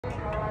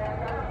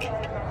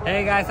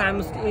Hey guys,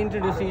 I'm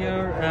introducing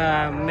your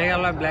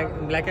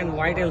Meghalaya black and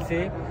white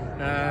LC,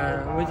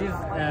 which is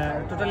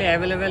totally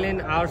available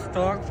in our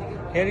stock.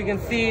 Here you can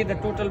see the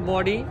total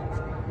body,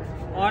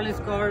 all is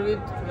covered with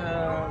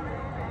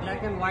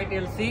black and white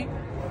LC.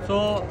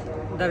 So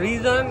the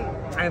reason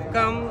I've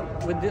come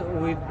with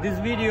this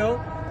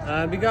video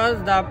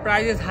because the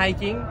price is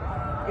hiking.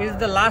 Is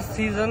the last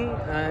season,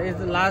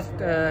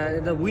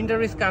 the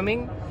winter is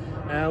coming.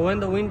 When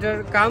the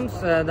winter comes,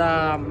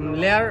 the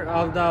layer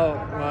of the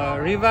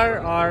river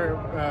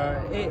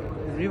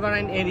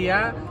and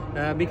area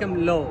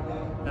become low.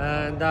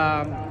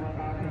 The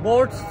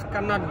boats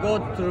cannot go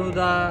through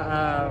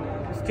the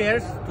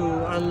stairs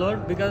to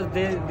unload because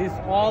these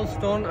all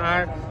stone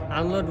are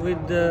unloaded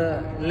with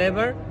the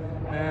labor,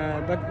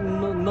 but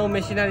no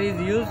machinery is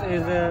used.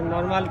 Is a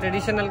normal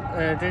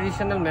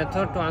traditional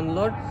method to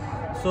unload.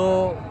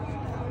 So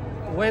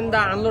when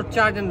the unload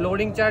charge and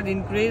loading charge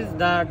increase,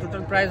 the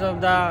total price of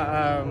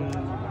the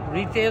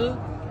retail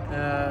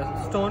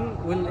stone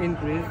will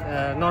increase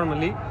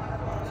normally.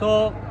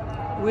 So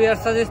we are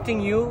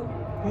suggesting you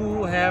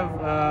who have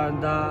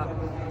the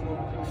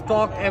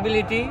stock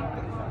ability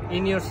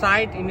in your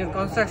site, in your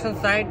construction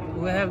site,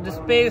 who have the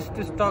space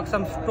to stock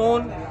some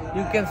stone.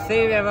 You can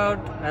save about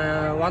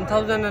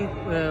 1,000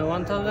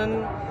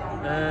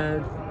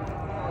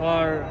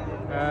 or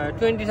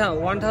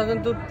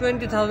 1,000 to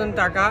 20,000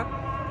 taka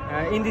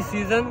in this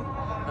season,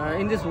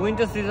 in this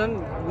winter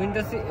season.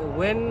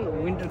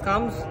 When winter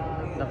comes,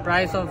 the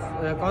price of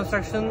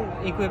construction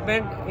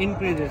equipment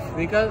increases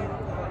because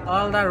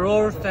all the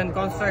roads and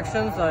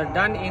constructions are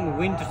done in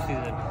winter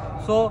season.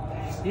 So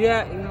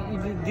yeah,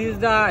 this is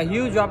the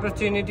huge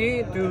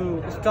opportunity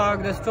to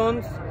stock the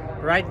stones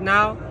right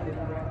now.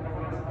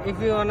 If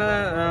you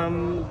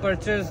wanna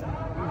purchase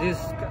this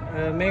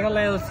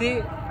Meghalaya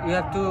LC, you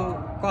have to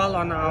call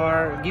on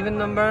our given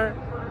number,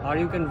 or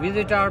you can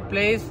visit our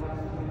place,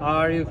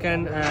 or you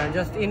can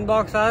just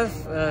inbox us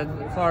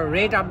for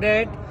rate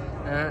update,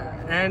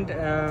 and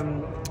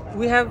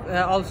we have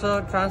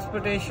also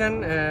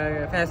transportation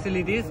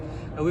facilities.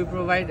 We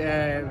provide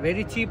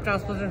very cheap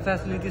transportation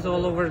facilities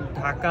all over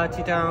Dhaka,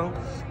 Chittagong,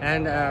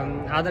 and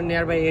other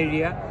nearby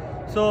area.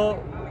 So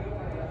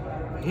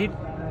hit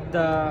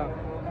the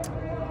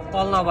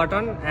call now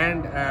button,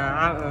 and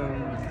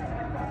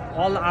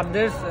all the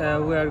updates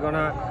we are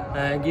gonna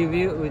give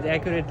you with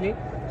accurately.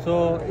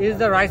 So is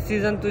the right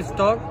season to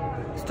stock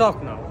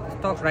now,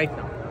 stock right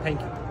now.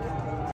 Thank you.